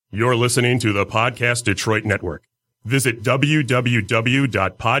You're listening to the Podcast Detroit Network. Visit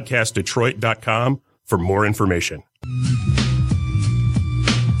www.podcastdetroit.com for more information.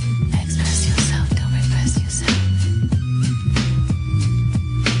 Express yourself, don't repress yourself.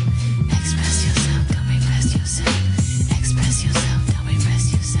 Express yourself, don't repress yourself. Express yourself, don't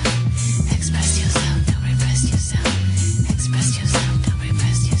repress yourself. Express yourself, don't repress yourself. Express yourself, don't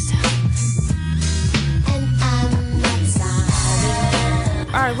repress yourself. And I'm not sorry.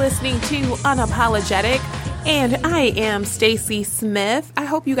 Are listening to Unapologetic, and I am Stacie Smith. I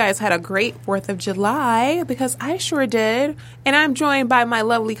hope you guys had a great 4th of July, because I sure did. And I'm joined by my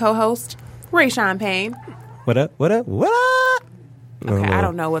lovely co-host, Ray Champagne. What up? What up? What up? Okay, I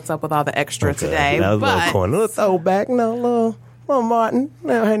don't know what's up with all the extra today, That was a but little corny. A little throwback. No, little Martin.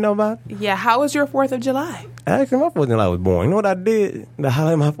 Never had nobody. yeah, how was your 4th of July? Actually, my 4th of July was boring. You know what I did? The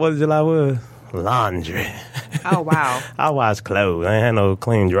highlight of my 4th of July was laundry. Oh, wow. I washed clothes. I ain't had no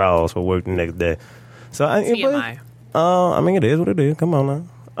clean drawers for work the next day. So TMI. I mean, it is what it is. Come on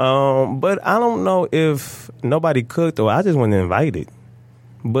now. But I don't know if nobody cooked or I just wasn't invited.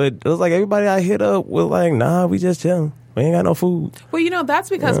 But it was like everybody I hit up was like, nah, we just chilling. We ain't got no food. Well, you know, that's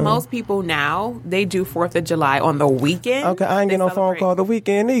because most people now, they do 4th of July on the weekend. Okay, I ain't get no phone call the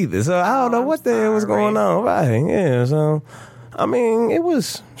weekend either. So I don't know what the hell was going on. Right, yeah. So, I mean, it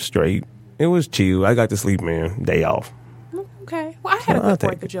was straight. It was chill. I got to sleep in. Day off. Okay. Well, I had a good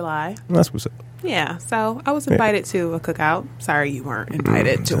 4th of July. That's what's up. Yeah, so I was invited to a cookout. Sorry you weren't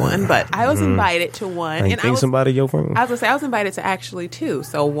invited to one, but I was invited to one. And I was somebody your friend. I was going to say, I was invited to actually two.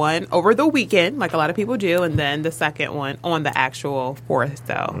 So one over the weekend, like a lot of people do, and then the second one on the actual 4th.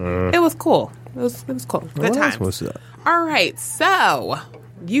 So it was cool. It was cool. Good times. That's what's up. All right, so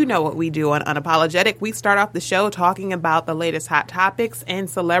you know what we do on Unapologetic. We start off the show talking about the latest hot topics and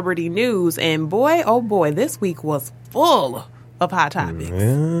celebrity news. And boy, oh boy, this week was full of hot topics. Yeah,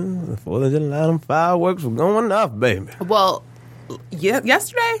 the 4th of July, them fireworks were going off, baby. Well,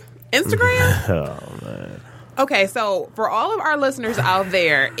 yesterday, Instagram. Oh, man. Okay, so for all of our listeners out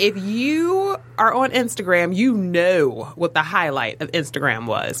there, if you are on Instagram, you know what the highlight of Instagram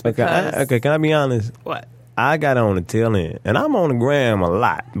was. Okay, can I be honest? What? I got on the tail end, and I'm on the gram a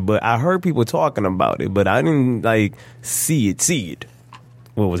lot, but I heard people talking about it, but I didn't, see it,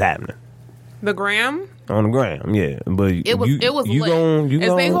 what was happening. The gram? On the gram, yeah. But it was lit.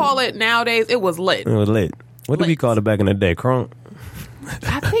 As they call it nowadays, it was lit. It was lit. What did we call it back in the day? Crunk?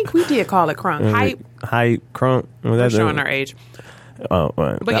 I think we did call it crunk. Hype, crunk. We're showing our age. Oh,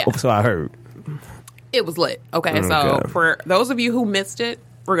 right. But yeah. So I heard. It was lit. Okay, so for those of you who missed it,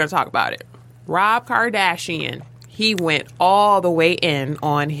 we're going to talk about it. Rob Kardashian, he went all the way in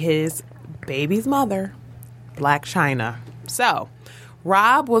on his baby's mother, Blac Chyna. So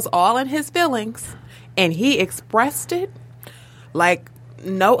Rob was all in his feelings, and he expressed it like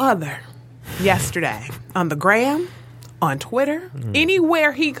no other yesterday on the gram, on Twitter,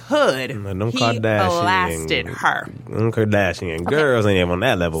 anywhere he could. He blasted her. Them Kardashian girls ain't even on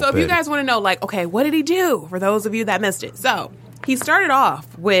that level. So if you guys want to know, okay, what did he do? For those of you that missed it. So he started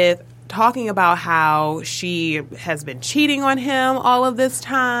off with talking about how she has been cheating on him all of this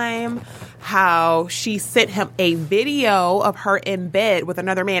time, how she sent him a video of her in bed with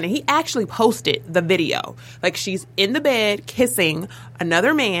another man, and he actually posted the video. Like, she's in the bed kissing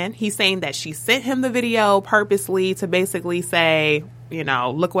another man. He's saying that she sent him the video purposely to basically say,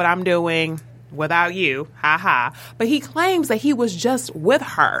 look what I'm doing without you, ha. But he claims that he was just with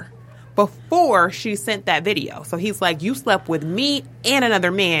her before she sent that video. So he's like, you slept with me and another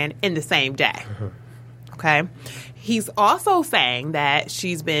man in the same day. Okay? He's also saying that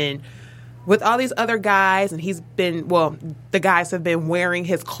she's been with all these other guys, and the guys have been wearing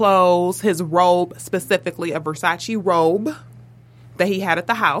his clothes, his robe, specifically a Versace robe that he had at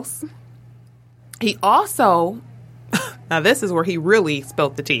the house. He also, now this is where he really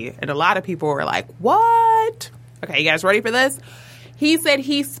spilled the tea, and a lot of people were like, what? Okay, you guys ready for this? He said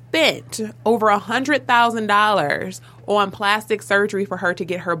he spent over $100,000 on plastic surgery for her to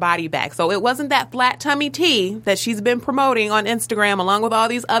get her body back. So it wasn't that flat tummy tea that she's been promoting on Instagram along with all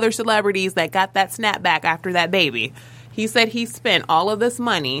these other celebrities that got that snapback after that baby. He said he spent all of this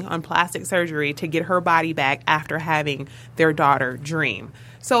money on plastic surgery to get her body back after having their daughter Dream.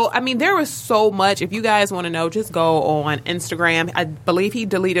 So, I mean, there was so much. If you guys want to know, just go on Instagram. I believe he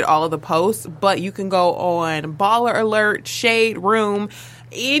deleted all of the posts, but you can go on Baller Alert, Shade Room,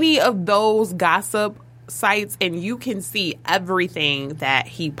 any of those gossip sites, and you can see everything that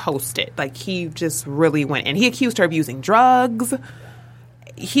he posted. Like, he just really went in. He accused her of using drugs.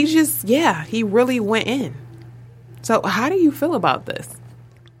 He really went in. So, how do you feel about this,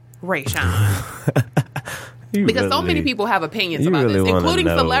 Ray Sean? Because so many people have opinions about this, including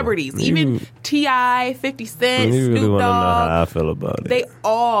celebrities. Even T.I., 50 Cent, You really Snoop want to know Dogg. how I feel about it. They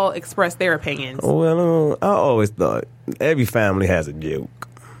all express their opinions. Well, I always thought every family has a joke.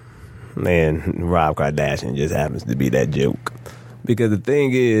 And Rob Kardashian just happens to be that joke. Because the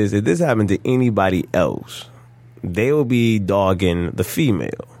thing is, if this happened to anybody else, they will be dogging the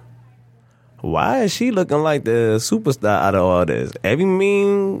female. Why is she looking like the superstar out of all this? Every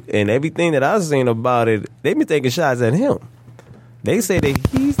meme and everything that I've seen about it, they been taking shots at him. They say that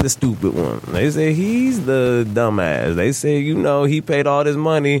he's the stupid one. They say he's the dumbass. They say, he paid all this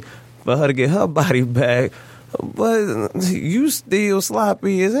money for her to get her body back, but you still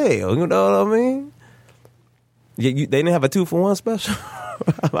sloppy as hell. You know what I mean? They didn't have a 2-for-1 special.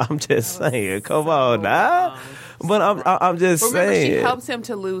 I'm just saying. Come on now. But I'm just saying. Remember, she helped him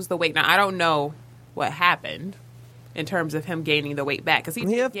to lose the weight. Now, I don't know what happened in terms of him gaining the weight back. Because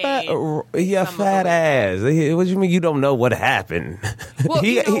he a fat ass. What do you mean you don't know what happened? Well,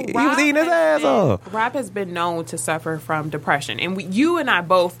 he was eating his ass off. Rob has been known to suffer from depression. And you and I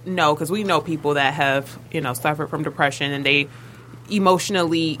both know, because we know people that have, suffered from depression, and they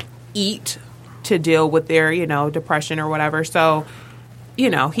emotionally eat to deal with their, depression or whatever. So,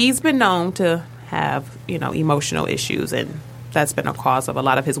 he's been known to have, emotional issues, and that's been a cause of a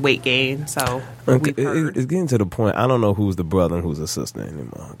lot of his weight gain. So it's getting to the point, I don't know who's the brother and who's the sister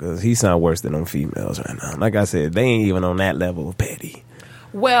anymore, because he sounds worse than them females right now. Like I said, they ain't even on that level of petty.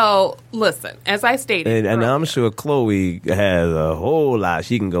 Well, listen, as I stated, and I'm sure Chloe has a whole lot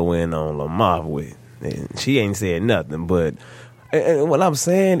she can go in on Lamar with, and she ain't said nothing. But and what I'm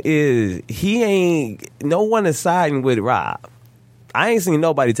saying is, no one is siding with Rob. I ain't seen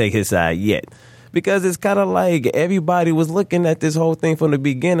nobody take his side yet. Because it's kind of like everybody was looking at this whole thing from the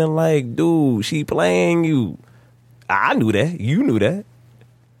beginning like, dude, she playing you. I knew that. You knew that.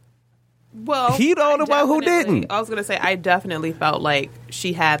 Well, he the only one who didn't. I was going to say, I definitely felt like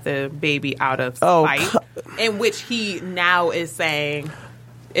she had the baby out of spite, in which he now is saying,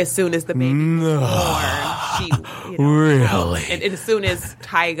 as soon as the baby was born, she, really? And as soon as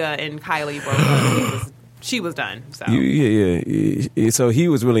Tyga and Kylie broke up, she was done. So. Yeah. So he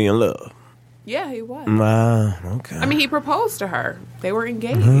was really in love. Yeah, he was. Okay. I mean, he proposed to her. They were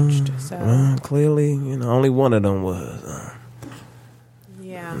engaged. So clearly, only one of them was.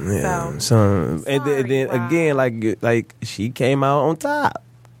 Yeah. So and then again, like she came out on top.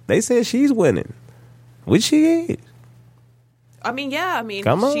 They said she's winning, which she is. I mean,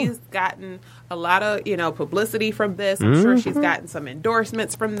 she's gotten a lot of, publicity from this. I'm sure she's gotten some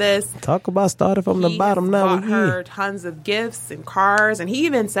endorsements from this. Talk about starting from the bottom now. He bought her tons of gifts and cars. And he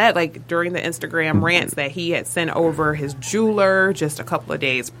even said, during the Instagram rants, that he had sent over his jeweler just a couple of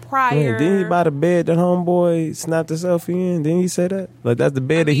days prior. Man, didn't he buy the bed that homeboy snapped the selfie in? Didn't he say that? Like, that's the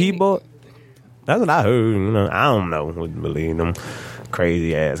bed that he bought? That's what I heard. I don't know. Wouldn't believe them.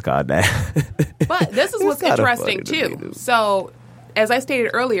 Crazy ass called that. But this is what's interesting too. So, as I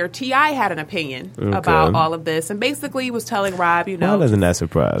stated earlier, T.I. had an opinion about all of this, and basically was telling Rob, why doesn't that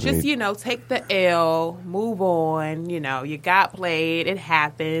surprise me? Just, take the L, move on. You got played, it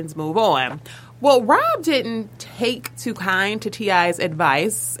happens, move on. Well, Rob didn't take too kind to T.I.'s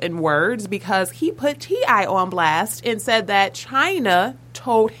advice and words, because he put T.I. on blast and said that China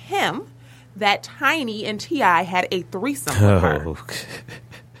told him that Tiny and T.I. had a threesome with her.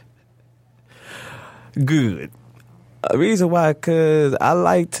 Good. A reason why, because I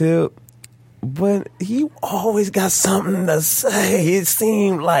like to, but he always got something to say. It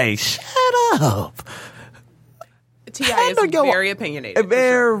seemed like, shut up. T.I. is very opinionated.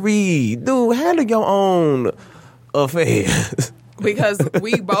 Very. Dude, handle your own affairs. Because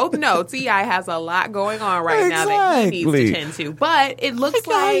we both know T.I. has a lot going on right now that he needs to tend to. But it looks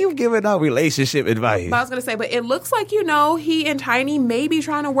like... How you giving out relationship advice? But I was going to say, but it looks like, he and Tiny may be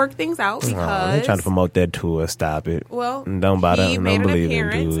trying to work things out, because... They're trying to promote that tour. Stop it. Well, he made an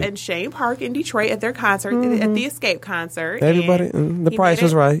appearance in Shane Park in Detroit at their concert, at the Escape concert. Everybody, the price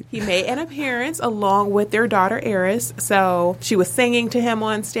was right. He made an appearance along with their daughter, Eris. So she was singing to him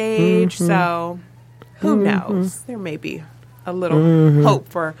on stage. So who knows? There may be a little hope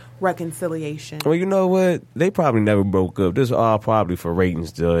for reconciliation. Well, you know what? They probably never broke up. This is all probably for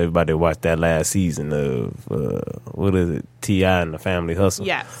ratings. To everybody watched that last season of what is it? T.I. and the Family Hustle.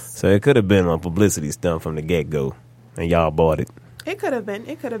 Yes. So it could have been a publicity stunt from the get go, and y'all bought it. It could have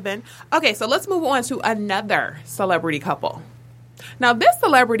been. Okay, so let's move on to another celebrity couple. Now, this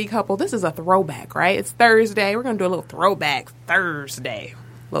celebrity couple, this is a throwback, right? It's Thursday. We're gonna do a little throwback Thursday,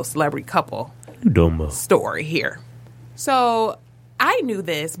 little celebrity couple story here. So I knew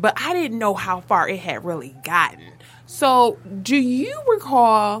this, but I didn't know how far it had really gotten. So do you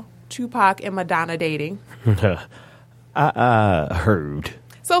recall Tupac and Madonna dating? I heard.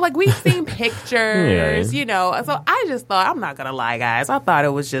 So, like, we've seen pictures, Yeah. you know. So I just thought, I'm not going to lie, guys. I thought it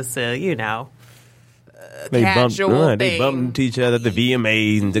was just a, you know, casual thing. They bumped into each other at the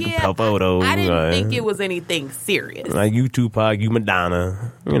VMAs and took a photo. I didn't think it was anything serious. Like, you Tupac, you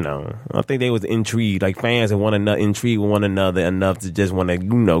Madonna. You know, I think they was intrigued. Like, fans intrigued with one another enough to just want to,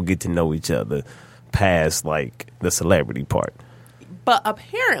 you know, get to know each other past, like, the celebrity part. But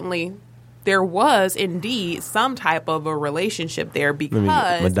apparently, there was indeed some type of a relationship there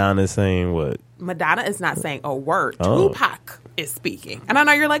because Madonna's saying what? Madonna is not saying a word. Oh. Tupac is speaking. And I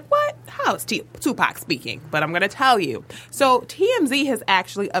know you're like, what? How is Tupac speaking? But I'm going to tell you. So TMZ has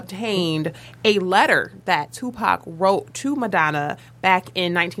actually obtained a letter that Tupac wrote to Madonna back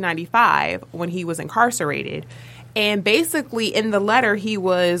in 1995 when he was incarcerated. And basically in the letter, he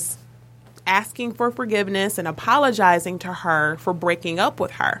was asking for forgiveness and apologizing to her for breaking up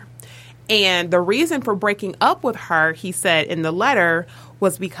with her. And the reason for breaking up with her, he said in the letter,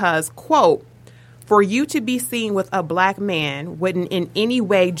 was because, quote, for you to be seen with a black man wouldn't in any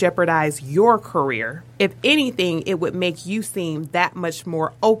way jeopardize your career. If anything, it would make you seem that much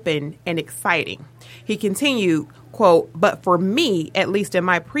more open and exciting. He continued, quote, but for me, at least in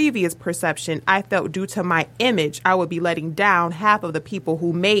my previous perception, I felt due to my image, I would be letting down half of the people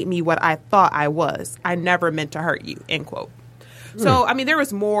who made me what I thought I was. I never meant to hurt you, end quote. So, I mean, there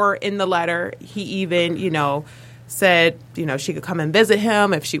was more in the letter. He even, you know, said, you know, she could come and visit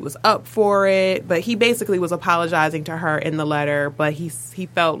him if she was up for it. But he basically was apologizing to her in the letter. But he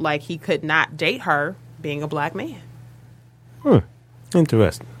felt like he could not date her being a black man.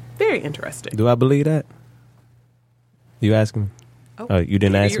 Interesting. Very interesting. Do I believe that? You asking? Oh, you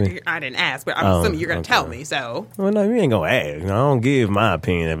didn't ask me? I didn't ask, but I'm assuming you're going to tell me. So, Well, no, you ain't going to ask. I don't give my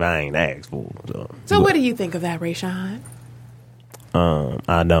opinion if I ain't asked for. So what do you think of that, Rayshawn?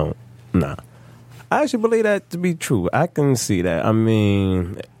 I don't. Nah. I actually believe that to be true. I can see that. I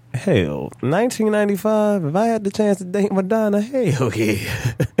mean, hell, 1995, if I had the chance to date Madonna, hell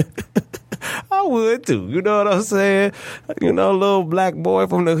yeah. I would too. You know what I'm saying? You know, little black boy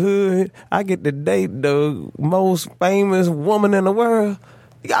from the hood. I get to date the most famous woman in the world.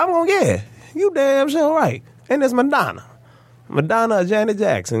 I'm going, yeah, you damn sure right. And it's Madonna. Madonna or Janet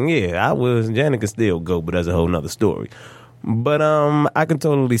Jackson. Yeah, I was. Janet could still go, but that's a whole nother story. But I can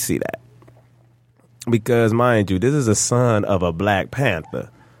totally see that. Because, mind you, this is a son of a Black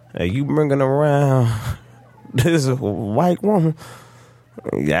Panther. And you bringing around this white woman,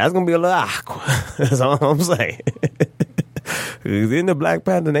 yeah, it's going to be a little awkward. That's all I'm saying. In the Black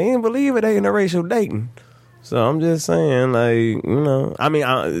Panther, they ain't believe it ain't interracial dating. So I'm just saying, like, you know, I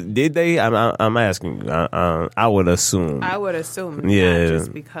mean, did they? I'm asking you. I would assume. I would assume Yeah. not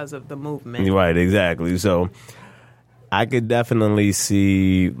just because of the movement. Right, exactly. So I could definitely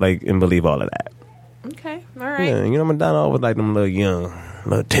see, like, and believe all of that. Okay, all right. Yeah, you know, Madonna always like them little young,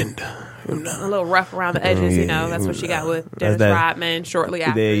 little tender. You know. A little rough around the edges, you know. That's what she got with Dennis Rodman shortly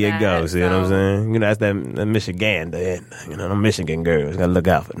after There you that, go. See what I'm saying? You know, that's that Michigander. You know, them Michigan girls. Got to look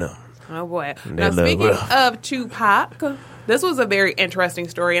out for them. Oh, boy. They Now, look speaking rough. of Tupac, this was a very interesting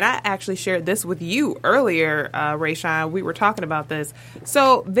story, and I actually shared this with you earlier, Rayshawn. We were talking about this.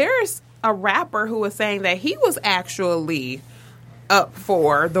 So there's a rapper who was saying that he was actually up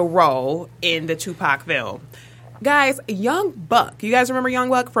for the role in the Tupac film. Guys, Young Buck, you guys remember Young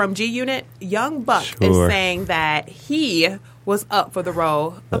Buck from G Unit? Young Buck is saying that he was up for the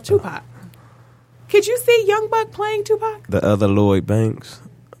role of Tupac. Could you see Young Buck playing Tupac? The other Lloyd Banks.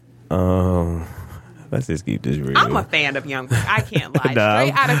 Let's just keep this real. I'm a fan of Young Buck. I can't lie. No.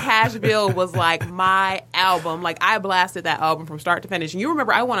 Straight Outta Cashville was like my album. Like, I blasted that album from start to finish. And you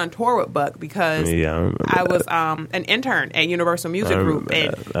remember I went on tour with Buck because Yeah, I remember I was that. an intern at Universal Music Group.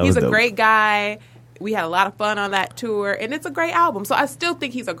 remember And that. he's was a dope. great guy. We had a lot of fun on that tour. And it's a great album. So I still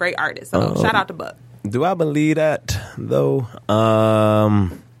think he's a great artist. So shout out to Buck. Do I believe that, though?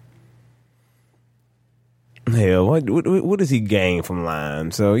 Hell, what does he gain from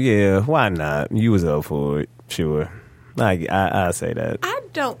lying? So, yeah, why not? You was up for it, sure. I say that. I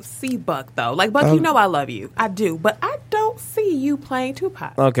don't see Buck, though. Like, Buck, you know I love you. I do. But I don't see you playing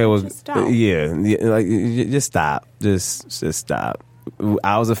Tupac. Okay, well, Just don't. yeah, like, just stop. Just stop.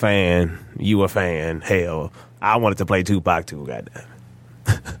 I was a fan. You a fan. Hell, I wanted to play Tupac, too, goddamn.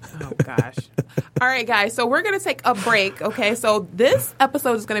 Oh, gosh. All right, guys. So we're going to take a break, okay? So this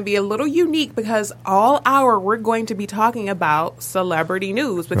episode is going to be a little unique because all hour we're going to be talking about celebrity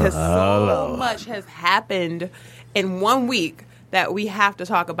news because so much has happened in 1 week that we have to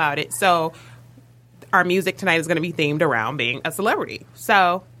talk about it. So our music tonight is going to be themed around being a celebrity.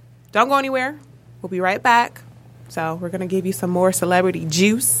 So don't go anywhere. We'll be right back. So we're going to give you some more celebrity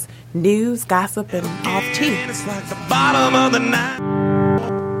juice news, gossip, and off tea. It's like the bottom of the night.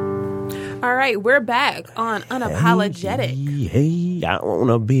 All right, we're back on Unapologetic. Hey, I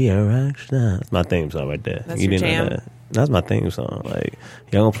wanna be a rock star. That's my theme song right there. That's you your didn't know jam? that? That's my theme song. Like,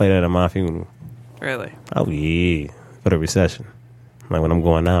 y'all gonna play that at my funeral? Really? Oh yeah, for the recession. Like when I'm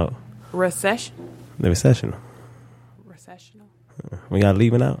going out, Recession? the recession. Recessional? We got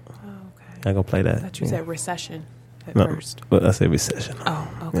leaving out. Oh, okay. Y'all gonna play that? I thought you said recession at No, first. but I said recession. Oh,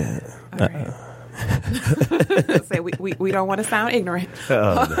 okay. All right. Say we don't want to sound ignorant.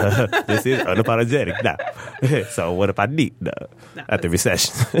 This is unapologetic now. So what if I need at the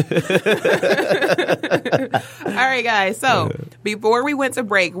recession? All right, guys. So before we went to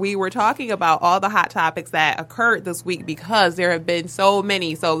break, we were talking about all the hot topics that occurred this week because there have been so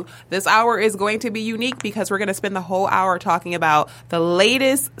many. So this hour is going to be unique because we're going to spend the whole hour talking about the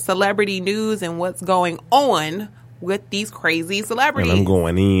latest celebrity news and what's going on with these crazy celebrities. And I'm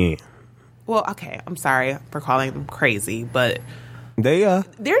going in. Well, okay, I'm sorry for calling them crazy, but They are.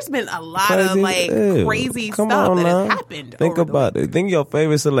 there's been a lot Crazy of like as hell. crazy Come stuff on that now. has happened. Think over the about it. Think of your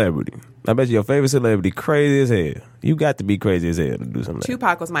favorite celebrity. I bet your favorite celebrity crazy as hell. You got to be crazy as hell to do something like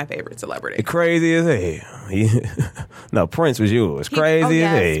Tupac was my favorite celebrity. that. Crazy as hell. No, Prince was yours. Crazy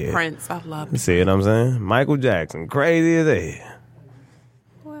as hell. Prince. I love him. See what I'm saying? Michael Jackson. Crazy as hell.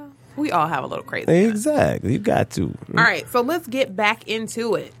 Well, we all have a little crazy. Exactly. You got to. All right, so let's get back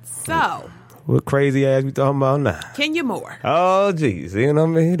into it. So, What crazy ass we talking about now? Kenya Moore. Oh, geez. You know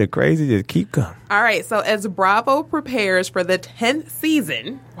what I mean? The crazy just keep coming. All right, so as Bravo prepares for the 10th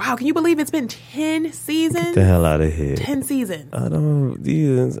season, wow, can you believe it's been 10 seasons? Get the hell out of here. 10 seasons. I don't.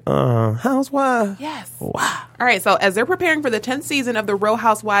 These housewives. Yes. Wow. All right, so as they're preparing for the 10th season of The Real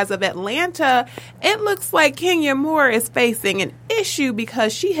Housewives of Atlanta, it looks like Kenya Moore is facing an issue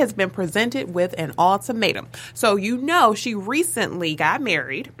because she has been presented with an ultimatum. So you know she recently got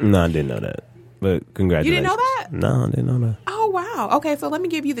married. No, I didn't know that. But congratulations. You didn't know that? No, I didn't know that. Oh, wow. Okay, so let me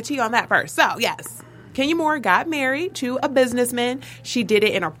give you the tea on that first. So, yes, Kenya Moore got married to a businessman. She did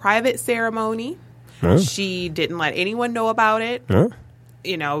it in a private ceremony. Huh? She didn't let anyone know about it. Huh?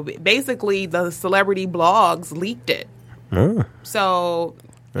 You know, basically the celebrity blogs leaked it. Huh? So,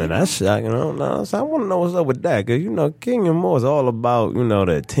 And that's shocking. I don't know. So I want to know what's up with that. Because, you know, Kenya Moore is all about, you know,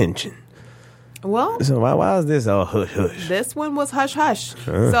 the attention. well, So why is this all hush-hush? this one was hush-hush.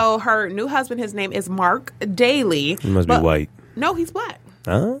 So her new husband, his name is Mark Daly. He must be white. No, he's black.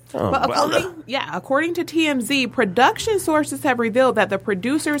 Huh? Oh, But brother. according to TMZ, production sources have revealed that the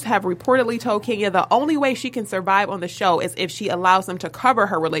producers have reportedly told Kenya the only way she can survive on the show is if she allows them to cover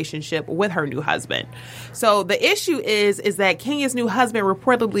her relationship with her new husband. So the issue is that Kenya's new husband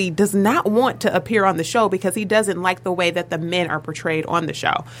reportedly does not want to appear on the show because he doesn't like the way that the men are portrayed on the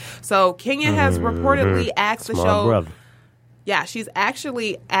show. So Kenya has reportedly asked the Smart show. brother. Yeah, she's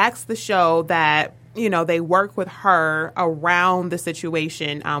actually asked the show that, you know, they work with her around the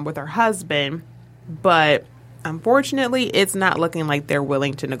situation with her husband, but unfortunately, it's not looking like they're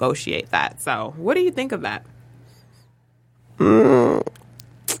willing to negotiate that. So, what do you think of that?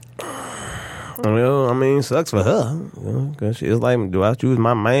 Well, I mean, sucks for her. Because she's like, do I choose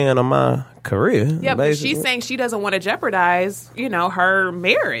my man or my career? Yeah, but basically. she's saying she doesn't want to jeopardize, you know, her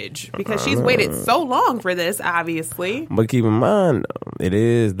marriage because she's waited so long for this, obviously. But keep in mind, it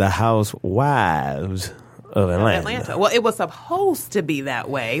is the housewives of Atlanta. Well, it was supposed to be that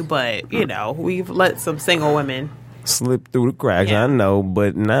way, but, you know, we've let some single women. Slip through the cracks, Yeah. I know.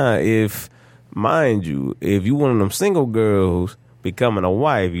 But now, mind you, if you one of them single girls becoming a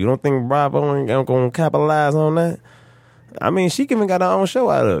wife, you don't think Bravo ain't going to capitalize on that? I mean, she even got her own show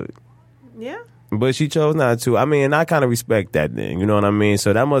out of it. Yeah. But she chose not to. I mean, I kind of respect that then. You know what I mean?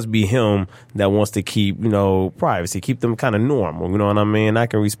 So that must be him that wants to keep, you know, privacy, keep them kind of normal. You know what I mean? I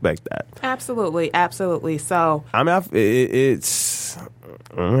can respect that. Absolutely. Absolutely. So, I mean,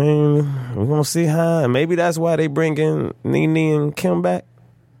 we're going to see how. Maybe that's why they bring in Nene and Kim back.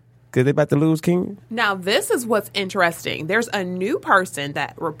 Because they about to lose King. now, this is what's interesting. There's a new person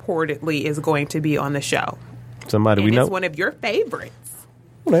that reportedly is going to be on the show. Somebody And we know. it's one of your favorites.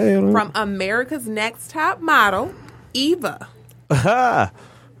 Well, From America's Next Top Model, Eva.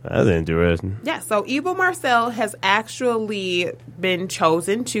 that's interesting. Yeah, so Eva Marcel has actually been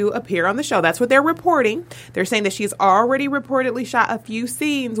chosen to appear on the show. That's what they're reporting. They're saying that she's already reportedly shot a few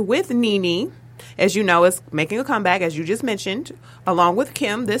scenes with Nene. As you know, is making a comeback, as you just mentioned, along with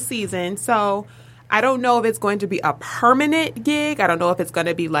Kim this season. So I don't know if it's going to be a permanent gig. I don't know if it's going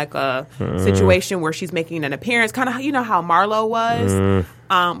to be like a situation where she's making an appearance, kind of, you know, how Marlo was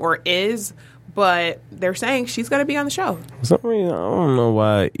or is. But they're saying she's going to be on the show. For some reason, I don't know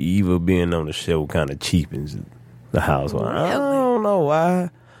why Eva being on the show kind of cheapens the housewife. I don't know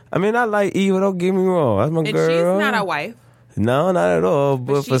why. I mean, I like Eva. Don't get me wrong. That's my And girl. she's not a wife. No, not at all.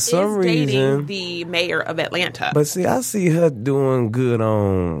 But She for some is dating reason, the mayor of Atlanta. but see, I see her doing good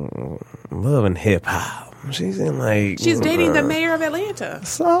on Love and Hip Hop. She's in like She's dating the mayor of Atlanta.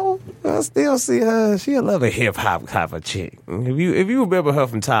 So I still see her. She a little hip hop type of chick. If you remember her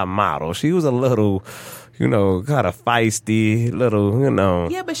from Top Model, she was a little, kind of feisty,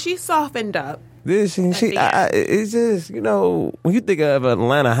 little. Yeah, but she softened up. This it's just when you think of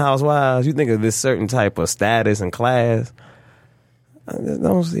Atlanta housewives, you think of this certain type of status and class. I just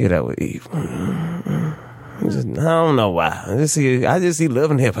don't see that with Eve. I don't know why. I just see Love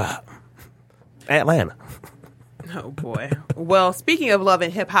and Hip Hop. Atlanta. Oh, boy. Well, speaking of Love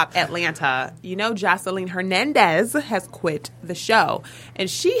and Hip Hop Atlanta, Jocelyn Hernandez has quit the show. And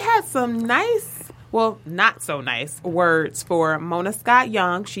she had some nice, well, not so nice words for Mona Scott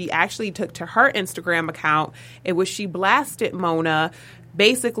Young. She actually took to her Instagram account in which she blasted Mona,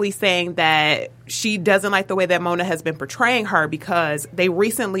 basically saying that she doesn't like the way that Mona has been portraying her because they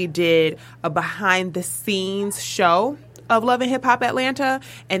recently did a behind-the-scenes show of Love and Hip Hop Atlanta,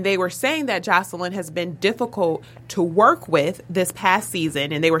 and they were saying that Jocelyn has been difficult to work with this past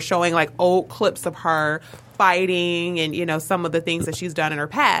season, and they were showing like old clips of her fighting and some of the things that she's done in her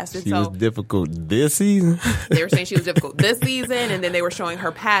past. And she was difficult this season? They were saying she was difficult this season, and then they were showing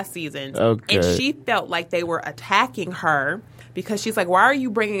her past seasons. Okay. And she felt like they were attacking her because she's like, why are you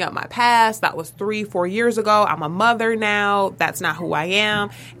bringing up my past? That was 3-4 years ago. I'm a mother now. That's not who I am.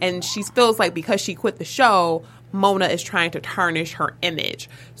 And she feels like because she quit the show, Mona is trying to tarnish her image.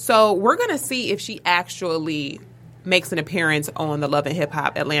 So we're going to see if she actually makes an appearance on the Love and Hip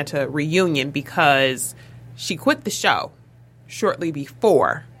Hop Atlanta reunion because she quit the show shortly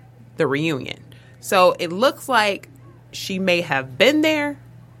before the reunion. So it looks like she may have been there,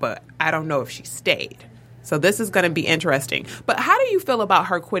 but I don't know if she stayed. So this is going to be interesting. But how do you feel about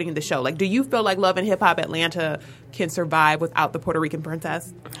her quitting the show? Like, do you feel like Love and Hip Hop Atlanta can survive without the Puerto Rican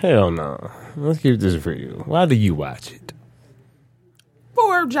princess? Hell no. Let's keep this for you. Why do you watch it?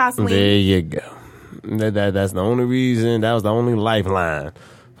 For Jocelyn. There you go. That's the only reason. That was the only lifeline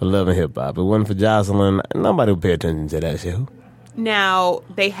for Love and Hip Hop. If it wasn't for Jocelyn, nobody would pay attention to that show. Now,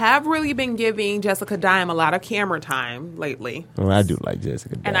 they have really been giving Jessica Dime a lot of camera time lately. Well, I do like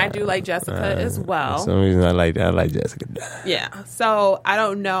Jessica Dime. And I do like Jessica as well. For some reason, I like Jessica Dime. Yeah. So I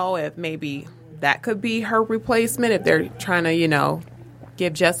don't know if maybe that could be her replacement if they're trying to,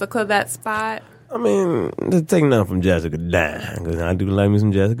 give Jessica that spot. I mean, just take nothing from Jessica Dime, because I do like me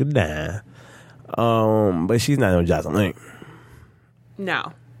some Jessica Dime. But she's not no Jocelyn.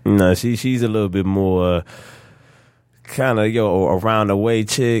 No. No, she's a little bit more kind of around the way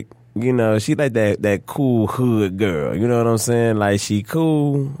chick. She like that cool hood girl. You know what I'm saying? Like, she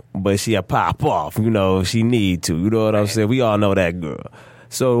cool, but she a pop off. If she need to. You know what I'm saying? We all know that girl.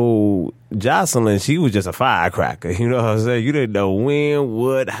 So Jocelyn, she was just a firecracker. You know what I'm saying? You didn't know when,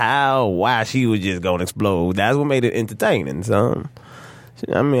 what, how, why she was just gonna explode. That's what made it entertaining. So,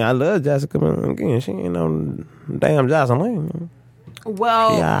 I mean, I love Jessica, but again, she ain't no damn Jocelyn.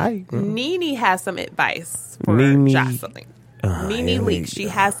 Well, Yeah, Nene has some advice for Nene. Jocelyn. Nene Leakes. She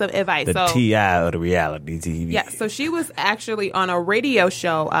has some advice. The T.I. of the reality TV. Yeah, so she was actually on a radio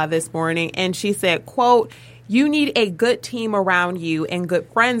show this morning, and she said, quote, "You need a good team around you and good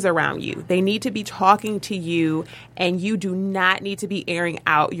friends around you. They need to be talking to you, and you do not need to be airing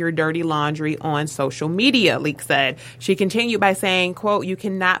out your dirty laundry on social media," Leakes said. She continued by saying, quote, "You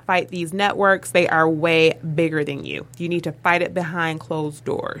cannot fight these networks. They are way bigger than you. You need to fight it behind closed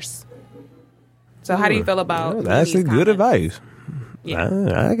doors." So how do you feel about that's Nene's good comment? advice. Yeah.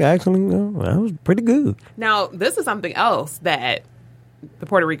 I actually, that was pretty good. Now, this is something else that the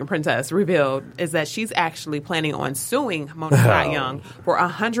Puerto Rican princess revealed, is that she's actually planning on suing Mona Scott Young for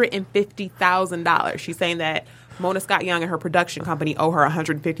 $150,000. She's saying that Mona Scott Young and her production company owe her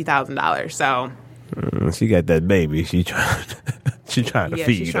 $150,000. So She got that baby. She trying to yeah,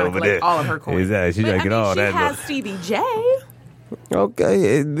 feed she's trying over to collect there. all of her coins. Exactly. She trying to get all that. She has Stevie J.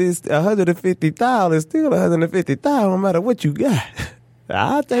 Okay, this $150,000 is still $150,000 no matter what you got.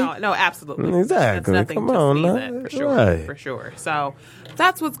 I think. No, absolutely. Exactly. That's nothing Come to on sneeze now. at, for sure. Right. For sure. So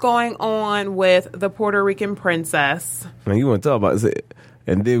that's what's going on with the Puerto Rican princess. Man, you want to talk about it?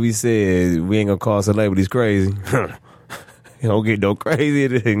 And then we said we ain't gonna call celebrities crazy. You don't get no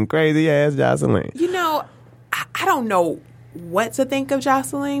crazy ass Jocelyn. I don't know what to think of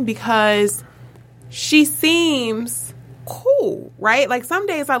Jocelyn because she seems cool, right? Like some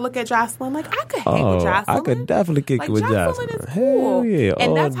days I look at Jocelyn like I could hang with Jocelyn. I could definitely kick it with Jocelyn Jocelyn. is cool. Hell yeah, and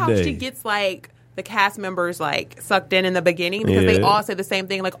all that's how day. she gets like the cast members like sucked in the beginning because they all say the same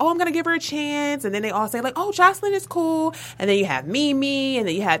thing, like, oh, I'm gonna give her a chance, and then they all say like, oh, Jocelyn is cool, and then you have Mimi, and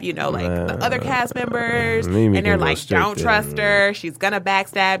then you have, you know, like the other cast members, Mimi and they're can go like, straight don't there. trust her, she's gonna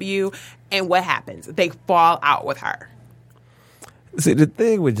backstab you, and what happens? They fall out with her. See, the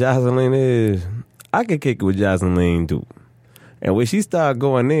thing with Jocelyn is, I can kick it with Jocelyn too. And when she start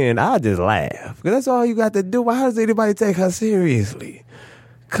going in, I just laugh. Because that's all you got to do. Why does anybody take her seriously?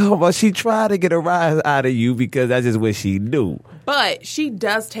 Come on, she tried to get a rise out of you because that's just what she do. But she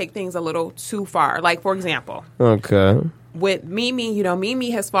does take things a little too far. Like, for example, Okay. with Mimi, you know,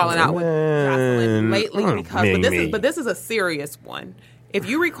 Mimi has fallen out with Jocelyn lately because, but this is a serious one. If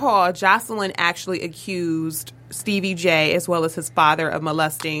you recall, Jocelyn actually accused Stevie J as well as his father of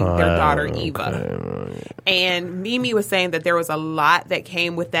molesting their daughter Eva. And Mimi was saying that there was a lot that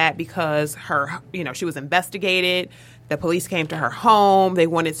came with that because her, you know, she was investigated. The police came to her home. They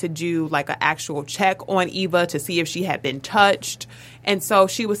wanted to do like an actual check on Eva to see if she had been touched. And so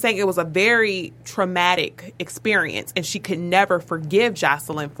she was saying it was a very traumatic experience, and she could never forgive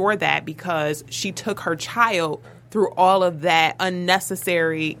Jocelyn for that because she took her child through all of that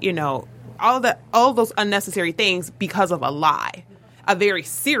unnecessary, you know, all those unnecessary things because of a lie. A very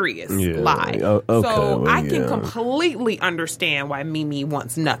serious lie. Okay, so I can completely understand why Mimi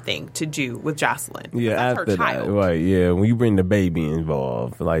wants nothing to do with Jocelyn. Yeah, that's after her child. that, right? Yeah, when you bring the baby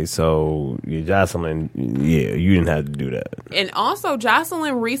involved, like so, Jocelyn, you didn't have to do that. And also,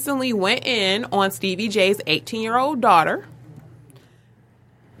 Jocelyn recently went in on Stevie J's 18-year-old daughter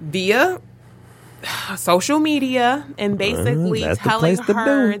via social media and basically that's the telling place to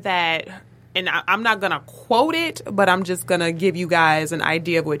her do. that. And I'm not going to quote it, but I'm just going to give you guys an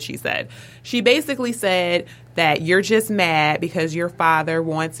idea of what she said. She basically said that you're just mad because your father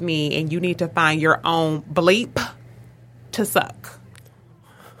wants me and you need to find your own bleep to suck.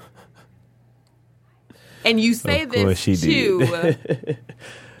 And you say this to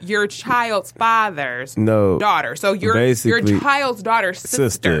your child's father's daughter. So your child's daughter's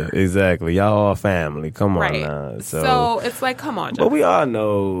sister. Exactly. Y'all all family. Come on now. So it's like, come on, Jocelyn. But we all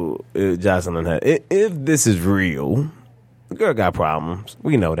know Jocelyn had. If this is real, the girl got problems.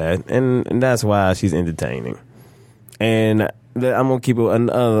 We know that. And that's why she's entertaining. And I'm going to keep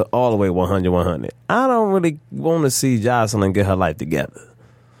it all the way 100. I don't really want to see Jocelyn get her life together.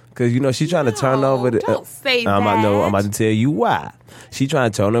 Because, you know, she's trying to turn over don't say that. I'm about to tell you why. She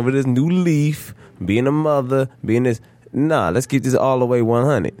trying to turn over this new leaf, being a mother, being this. Nah, let's keep this all the way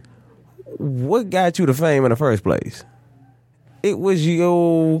 100. What got you to fame in the first place? It was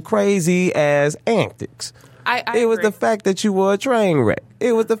your crazy ass antics. It was the fact that you were a train wreck.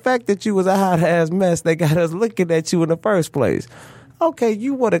 It was the fact that you was a hot ass mess that got us looking at you in the first place. Okay,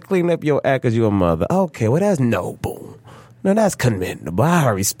 you want to clean up your act as your mother. Okay, well, that's noble. No, that's commendable. I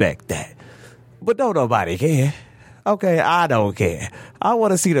respect that. But don't nobody care. Okay, I don't care. I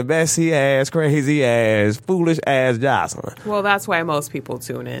want to see the messy ass, crazy ass, foolish ass Jocelyn. Well, that's why most people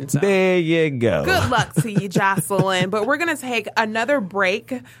tune in. So. There you go. Good luck to you, Jocelyn. But we're going to take another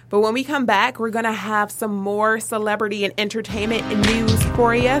break. But when we come back, we're going to have some more celebrity and entertainment news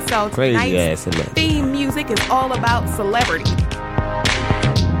for you. So tonight's theme music is all about celebrity.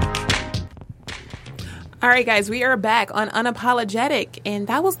 All right, guys, we are back on Unapologetic, and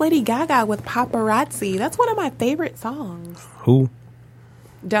that was Lady Gaga with Paparazzi. That's one of my favorite songs. Who?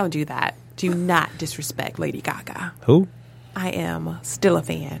 Don't do that. Do not disrespect Lady Gaga. Who? I am still a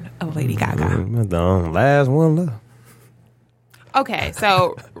fan of Lady Gaga. The last one left. Okay,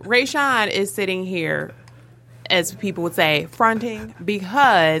 so Rayshawn is sitting here, as people would say, fronting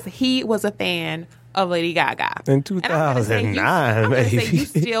because he was a fan of Lady Gaga. In 2009, I'm gonna baby. say you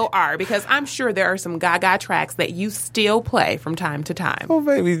still are, because I'm sure there are some Gaga tracks that you still play from time to time. Oh,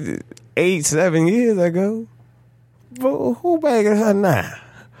 baby, 8-7 years ago. But who bagging her now?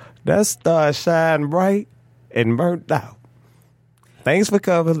 That star shine bright and burnt out. Thanks for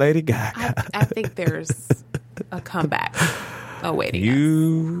covering Lady Gaga. I think there's a comeback awaiting us.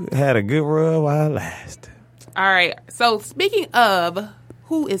 You had a good run while it lasted. All right. So speaking of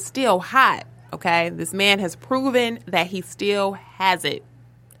who is still hot, okay, this man has proven that he still has it.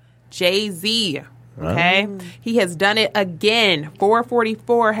 Jay-Z, okay? He has done it again.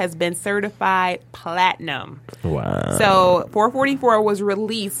 444 has been certified platinum. Wow. So 444 was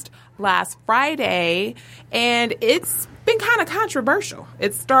released last Friday, and it's been kind of controversial.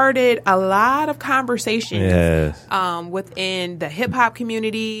 It started a lot of conversations within the hip-hop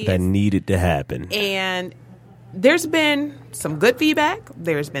community. That needed to happen. And there's been some good feedback.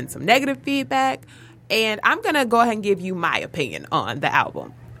 There's been some negative feedback. And I'm going to go ahead and give you my opinion on the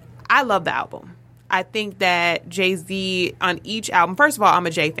album. I love the album. I think that Jay-Z on each album, first of all, I'm a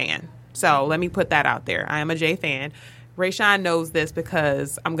Jay fan. So let me put that out there. I am a Jay fan. Rayshawn knows this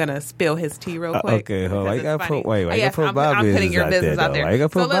because I'm gonna spill his tea real quick. Okay, hold on. because You gotta it's funny. put wait. You Yes, gotta put my I'm business putting your business out there. Why you gotta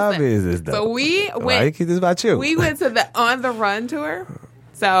put my listen, business though? So we Why you went. keep this about you? We went to the On the Run tour.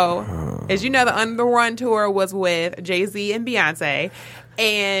 So as you know, the On the Run tour was with Jay-Z and Beyonce,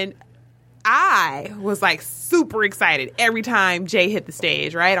 and I was like super excited every time Jay hit the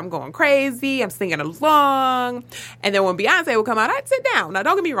stage, right? I'm going crazy. I'm singing along. And then when Beyonce would come out, I'd sit down. Now,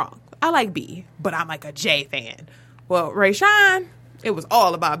 don't get me wrong. I like B, but I'm like a Jay fan. Well, Rayshawn, it was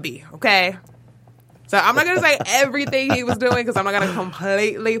all about B, okay? So I'm not going to say everything he was doing because I'm not going to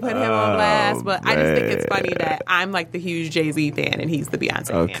completely put him on blast, but I just think it's funny that I'm like the huge Jay-Z fan and he's the Beyonce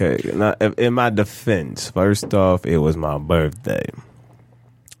fan. Okay. Now, in my defense, first off, it was my birthday.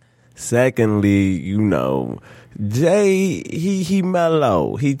 Secondly, Jay, he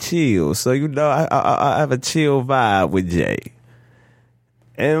mellow, he chill. So, I have a chill vibe with Jay.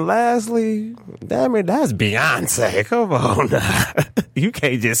 And lastly, damn it, that's Beyonce. Come on now. You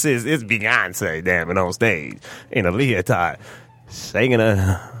can't just say it's Beyonce, damn it, on stage in a leotard, singing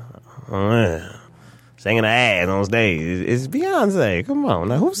her ass on stage. It's Beyonce. Come on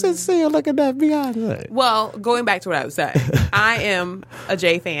now. Who said see look at that Beyonce? Well, going back to what I was saying, I am a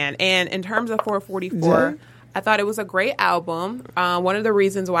Jay fan. And in terms of 444, I thought it was a great album. One of the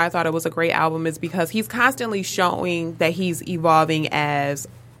reasons why I thought it was a great album is because he's constantly showing that he's evolving as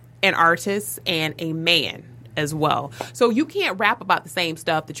an artist and a man as well. So you can't rap about the same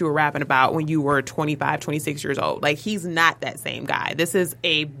stuff that you were rapping about when you were 25, 26 years old. Like, he's not that same guy. This is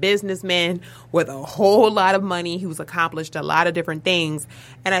a businessman with a whole lot of money who's accomplished a lot of different things.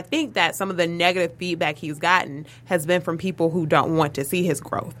 And I think that some of the negative feedback he's gotten has been from people who don't want to see his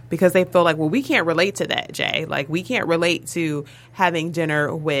growth because they feel like, well, we can't relate to that, Jay. Like, we can't relate to having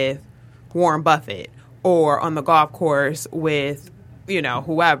dinner with Warren Buffett or on the golf course with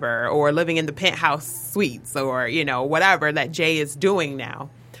whoever, or living in the penthouse suites, or, whatever that Jay is doing now.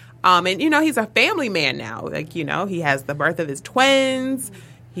 And, he's a family man now. Like, he has the birth of his twins.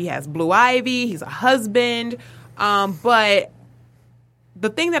 He has Blue Ivy. He's a husband. But the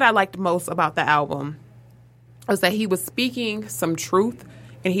thing that I liked most about the album was that he was speaking some truth,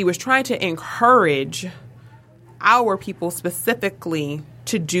 and he was trying to encourage our people specifically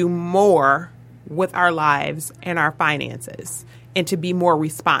to do more with our lives and our finances, and to be more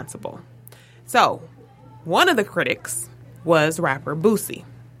responsible. So, one of the critics was rapper Boosie.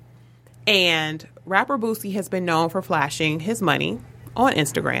 And rapper Boosie has been known for flashing his money on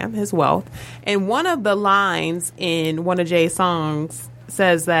Instagram, his wealth. And one of the lines in one of Jay's songs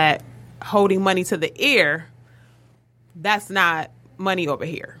says that holding money to the ear, that's not money over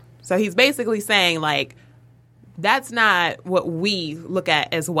here. So he's basically saying, like, that's not what we look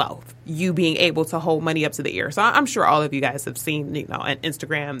at as wealth, you being able to hold money up to the ear. So I'm sure all of you guys have seen, on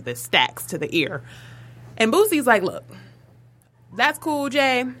Instagram, the stacks to the ear. And Boosie's like, look, that's cool,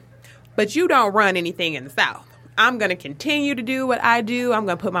 Jay, but you don't run anything in the South. I'm going to continue to do what I do. I'm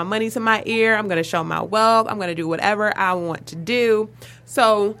going to put my money to my ear. I'm going to show my wealth. I'm going to do whatever I want to do.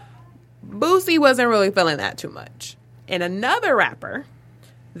 So Boosie wasn't really feeling that too much. And another rapper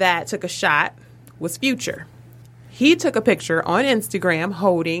that took a shot was Future. He took a picture on Instagram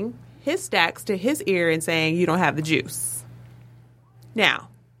holding his stacks to his ear and saying, you don't have the juice. Now,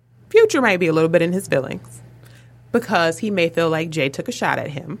 Future might be a little bit in his feelings because he may feel like Jay took a shot at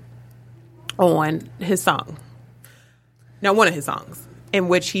him on his song. Now, one of his songs, in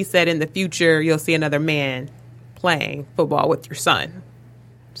which he said, in the future, you'll see another man playing football with your son.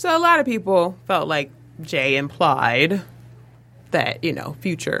 So a lot of people felt like Jay implied that,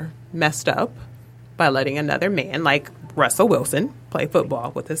 Future messed up by letting another man like Russell Wilson play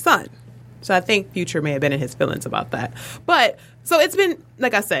football with his son. So I think Future may have been in his feelings about that. But so it's been,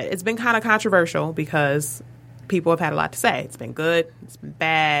 like I said, it's been kind of controversial because people have had a lot to say. It's been good. It's been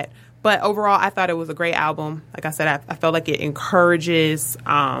bad. But overall, I thought it was a great album. Like I said, I felt like it encourages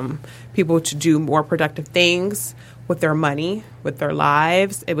people to do more productive things with their money, with their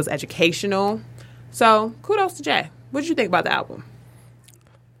lives. It was educational. So kudos to Jay. What did you think about the album?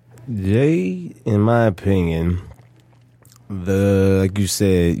 Jay, in my opinion, like you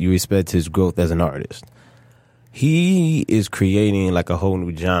said, you respect his growth as an artist. He is creating like a whole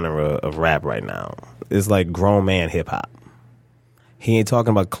new genre of rap right now. It's like grown man hip hop. He ain't talking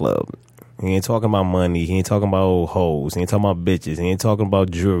about club. He ain't talking about money. He ain't talking about hoes. He ain't talking about bitches. He ain't talking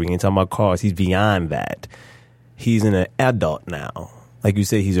about jewelry. He ain't talking about cars. He's beyond that. He's an adult now. Like you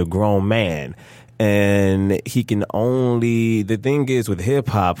said, he's a grown man. And he can only, the thing is with hip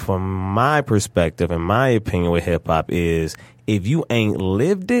hop, from my perspective and my opinion with hip hop is, if you ain't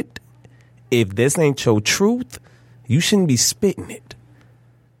lived it, if this ain't your truth, you shouldn't be spitting it.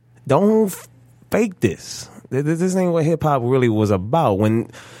 Don't fake this. This ain't what hip hop really was about.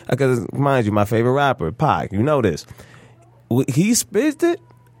 Because mind you, my favorite rapper, Pac, you know this. He spit it.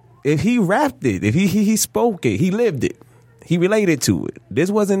 If he rapped it, if he spoke it, he lived it. He related to it. This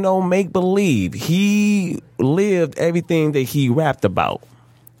wasn't no make believe. He lived everything that he rapped about.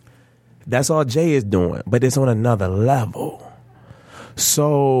 That's all Jay is doing, but it's on another level.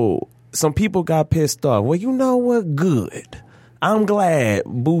 So some people got pissed off. Well, you know what? Good. I'm glad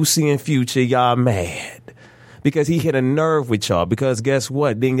Boosie and Future, y'all mad. Because he hit a nerve with y'all. Because guess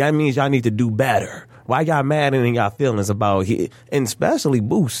what? Then that means y'all need to do better. Why y'all mad and in y'all feelings about it? And especially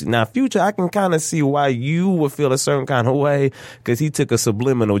Boosie. Now, Future, I can kind of see why you would feel a certain kind of way. Because he took a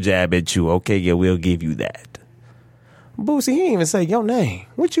subliminal jab at you. Okay, yeah, we'll give you that. Boosie, he didn't even say your name.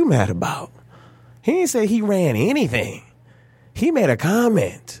 What you mad about? He didn't say he ran anything. He made a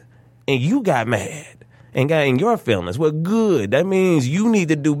comment. And you got mad. And got in your feelings. Well, good. That means you need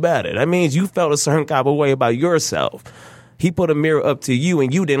to do better. That means you felt a certain kind of way about yourself. He put a mirror up to you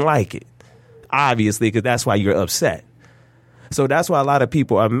and you didn't like it. Obviously, because that's why you're upset. So that's why a lot of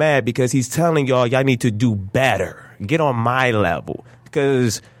people are mad, because he's telling y'all need to do better. Get on my level.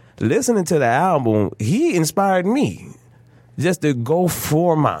 Because listening to the album, he inspired me just to go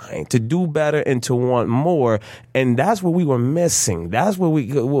for mine, to do better and to want more. And that's what we were missing. That's what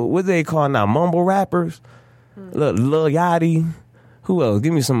what they call now, mumble rappers? Lil Yachty. Who else?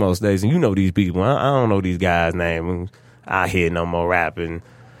 Give me some more, Stacie. You know these people. I don't know these guys' names out here no more rapping.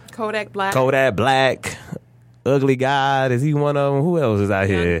 Kodak Black. Ugly God. Is he one of them? Who else is out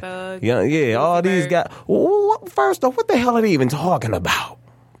here? Thug. Yeah, all these guys. First off, what the hell are they even talking about?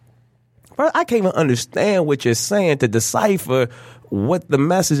 First, I can't even understand what you're saying to decipher what the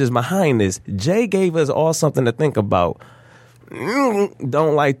message is behind this. Jay gave us all something to think about.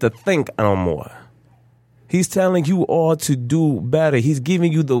 Don't like to think no more. He's telling you all to do better. He's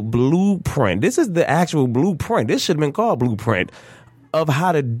giving you the blueprint. This is the actual blueprint. This should have been called Blueprint of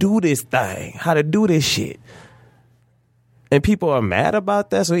how to do this thing, how to do this shit. And people are mad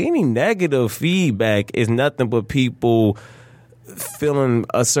about that. So any negative feedback is nothing but people feeling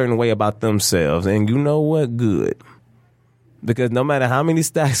a certain way about themselves. And you know what? Good. Because no matter how many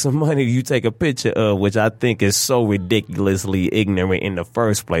stacks of money you take a picture of, which I think is so ridiculously ignorant in the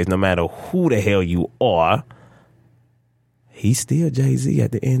first place, no matter who the hell you are, he's still Jay-Z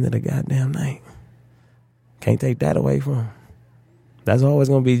at the end of the goddamn night. Can't take that away from him. That's always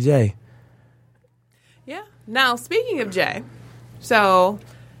going to be Jay. Yeah. Now, speaking of Jay, so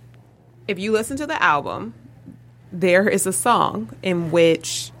if you listen to the album, there is a song in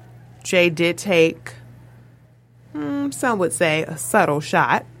which Jay did take, some would say, a subtle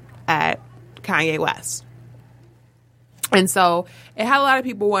shot at Kanye West. And so it had a lot of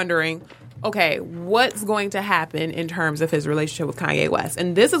people wondering, okay, what's going to happen in terms of his relationship with Kanye West?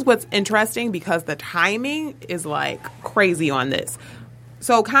 And this is what's interesting, because the timing is like crazy on this.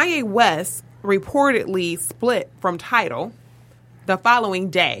 So Kanye West reportedly split from Tidal the following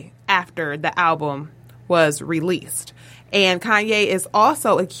day after the album was released. And Kanye is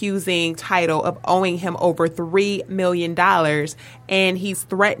also accusing Tidal of owing him over $3 million, and he's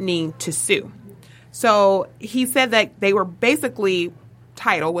threatening to sue. So he said that they were basically,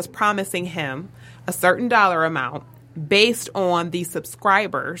 Tidal was promising him a certain dollar amount based on the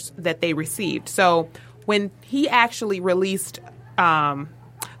subscribers that they received. So when he actually released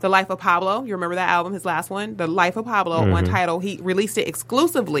The Life of Pablo, you remember that album, his last one, The Life of Pablo on Tidal, he released it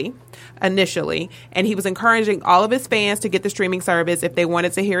exclusively initially, and he was encouraging all of his fans to get the streaming service if they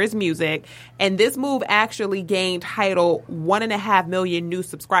wanted to hear his music. And this move actually gained Tidal 1.5 million new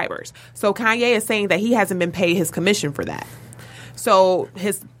subscribers. So Kanye is saying that he hasn't been paid his commission for that. So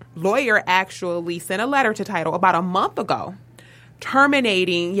his lawyer actually sent a letter to Tidal about a month ago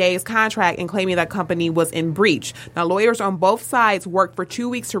terminating Ye's contract and claiming that company was in breach. Now, lawyers on both sides worked for 2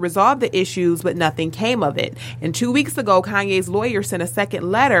 weeks to resolve the issues, but nothing came of it. And 2 weeks ago, Kanye's lawyer sent a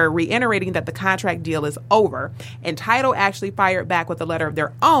second letter reiterating that the contract deal is over. And Tidal actually fired back with a letter of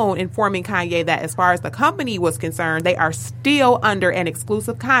their own, informing Kanye that as far as the company was concerned, they are still under an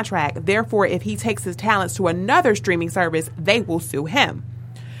exclusive contract. Therefore, if he takes his talents to another streaming service, they will sue him.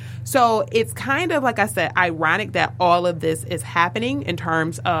 So it's kind of, like I said, ironic that all of this is happening in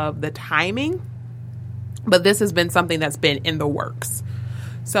terms of the timing, but this has been something that's been in the works.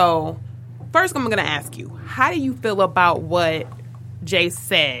 So first, I'm going to ask you, how do you feel about what Jay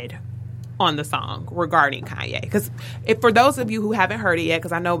said on the song regarding Kanye? Because for those of you who haven't heard it yet,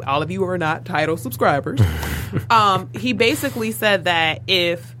 because I know all of you are not Tidal subscribers, he basically said that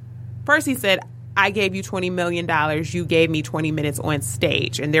first he said, I gave you $20 million. You gave me 20 minutes on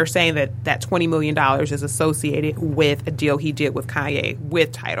stage. And they're saying that that $20 million is associated with a deal he did with Kanye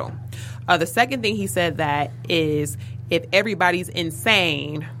with Tidal. The second thing he said that is, if everybody's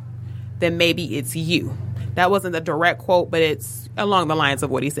insane, then maybe it's you. That wasn't a direct quote, but it's along the lines of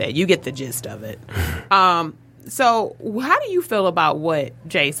what he said. You get the gist of it. So how do you feel about what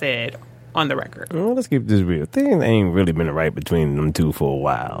Jay said on the record? Well, let's keep this real. Things ain't really been right between them two for a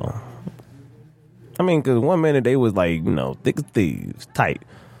while. I mean, because one minute they was like, thick as thieves, tight.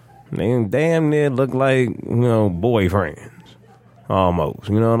 They damn near look like, boyfriends. Almost.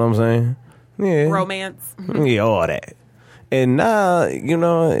 You know what I'm saying? Yeah. Romance. Yeah, all that. And now,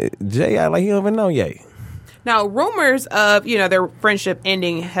 Jay act like he don't even know Ye. Now, rumors of, their friendship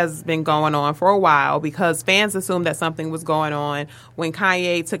ending has been going on for a while because fans assumed that something was going on when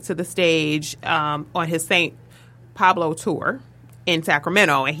Kanye took to the stage on his St. Pablo tour in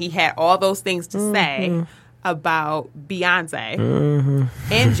Sacramento, and he had all those things to say about Beyonce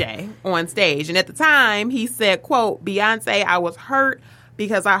and Jay on stage. And at the time, he said, quote, "Beyonce, I was hurt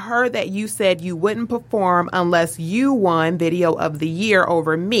because I heard that you said you wouldn't perform unless you won Video of the Year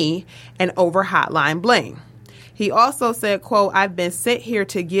over me and over Hotline Bling." He also said, quote, "I've been sent here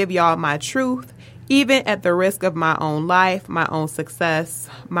to give y'all my truth, even at the risk of my own life, my own success,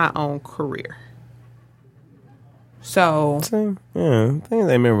 my own career." So, yeah, things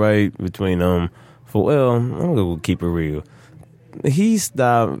ain't been right between them. I'm gonna keep it real. He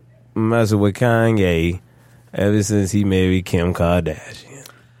stopped messing with Kanye ever since he married Kim Kardashian.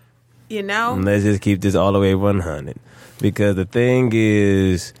 Let's just keep this all the way 100. Because the thing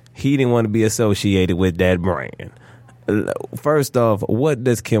is, he didn't want to be associated with that brand. First off, what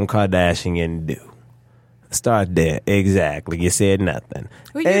does Kim Kardashian do? Start there. Exactly. You said nothing.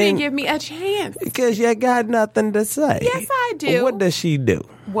 Well, you didn't give me a chance. Because you got nothing to say. Yes, I do. What does she do?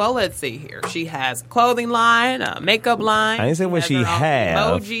 Well, let's see here. She has a clothing line, a makeup line. I didn't say what she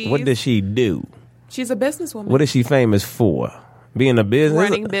has. What does she do? She's a businesswoman. What is she famous for? Being a business?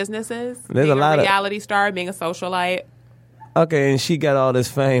 Running businesses. There's being a lot reality star, being a socialite. Okay, and she got all this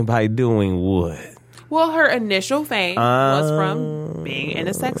fame by doing what? Well, her initial fame was from being in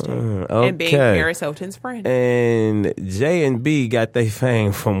a sex tape and being Paris Hilton's friend. And J and B got their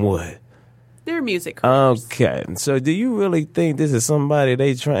fame from what? Their music careers. Okay, so do you really think this is somebody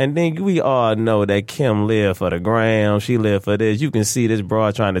they try? And then we all know that Kim lived for the gram. She lived for this. You can see this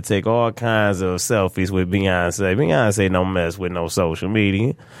broad trying to take all kinds of selfies with Beyonce. Beyonce don't mess with no social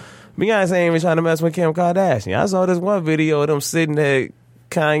media. Beyonce ain't even trying to mess with Kim Kardashian. I saw this one video of them sitting at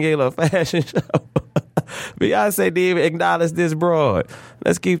Kanye little fashion show. Beyonce didn't even acknowledge this broad.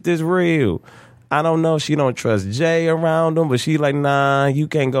 Let's keep this real. I don't know if she don't trust Jay around him, but she like, nah, you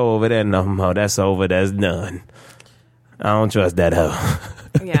can't go over there no more. That's over. That's done. I don't trust that hoe.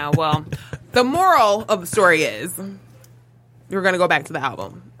 Yeah, well, the moral of the story is we're going to go back to the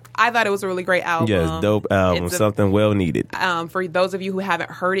album. I thought it was a really great album. Yes, dope album. Something well needed. For those of you who haven't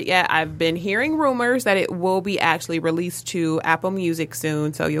heard it yet, I've been hearing rumors that it will be actually released to Apple Music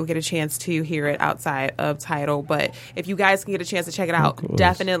soon, so you'll get a chance to hear it outside of Tidal. But if you guys can get a chance to check it out,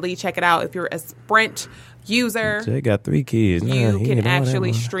 definitely check it out. If you're a Sprint user, Jay got 3 kids. You can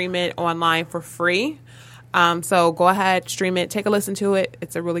actually stream it online for free. So go ahead, stream it, take a listen to it.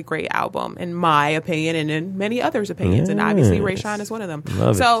 It's a really great album, in my opinion, and in many others' opinions. And obviously, Rayshawn is one of them.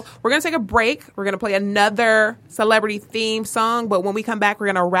 So we're going to take a break. We're going to play another celebrity theme song. But when we come back, we're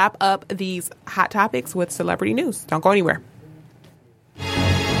going to wrap up these hot topics with celebrity news. Don't go anywhere.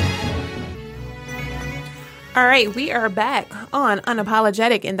 All right, we are back on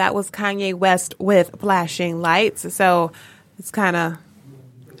Unapologetic, and that was Kanye West with Flashing Lights. So it's kind of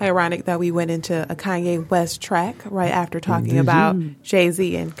ironic that we went into a Kanye West track right after talking about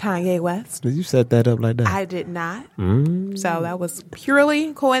Jay-Z and Kanye West. Did you set that up like that? I did not. So that was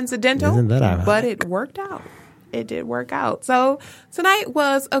purely coincidental, Isn't that ironic? but it worked out. It did work out. So tonight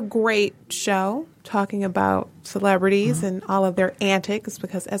was a great show talking about celebrities and all of their antics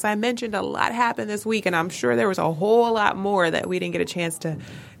because, as I mentioned, a lot happened this week, and I'm sure there was a whole lot more that we didn't get a chance to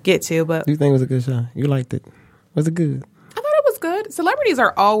get to. But you think it was a good show? You liked it? Was it good? Good. Celebrities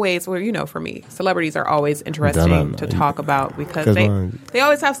are always, well, for me, celebrities are always interesting to talk about because they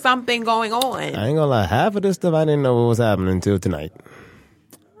always have something going on. I ain't gonna lie, half of this stuff I didn't know what was happening until tonight.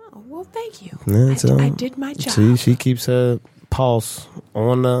 Oh, well, thank you. Yeah, I did my job. See, she keeps her pulse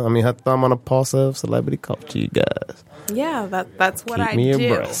on her thumb on the pulse of celebrity culture, you guys. Yeah, that's what I Keep me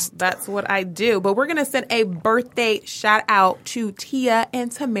do. abreast. That's what I do. But we're going to send a birthday shout out to Tia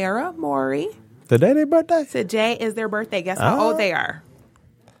and Tamara Maury. Today their birthday? Today is their birthday. Guess how old they are?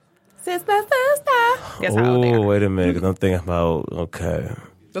 Sister. Guess how old they are? Wait a minute, because I'm thinking about,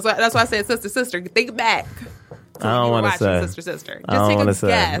 That's why I said sister. Think back. I don't want to say. Sister. I don't Just take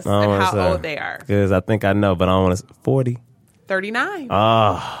a guess at how old they are. Because I think I know, but I don't want to. 40. 39.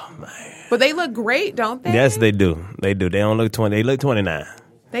 Oh man. But they look great, don't they? Yes, they do. They do. They don't look 20. They look 29.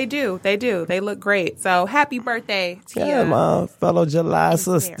 They do. They look great. So happy birthday to Yeah, you. my fellow July It's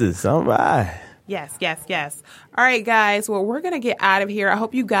there. sisters. All right. Yes. All right, guys. Well, we're going to get out of here. I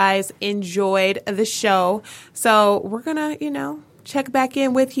hope you guys enjoyed the show. So we're going to, check back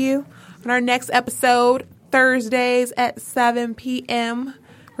in with you on our next episode, Thursdays at 7 p.m.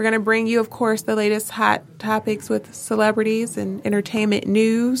 We're going to bring you, of course, the latest hot topics with celebrities and entertainment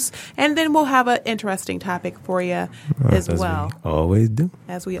news. And then we'll have an interesting topic for you as well. Always do.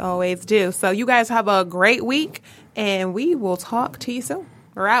 As we always do. So you guys have a great week, and we will talk to you soon.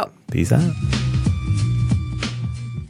 We're out. Peace out.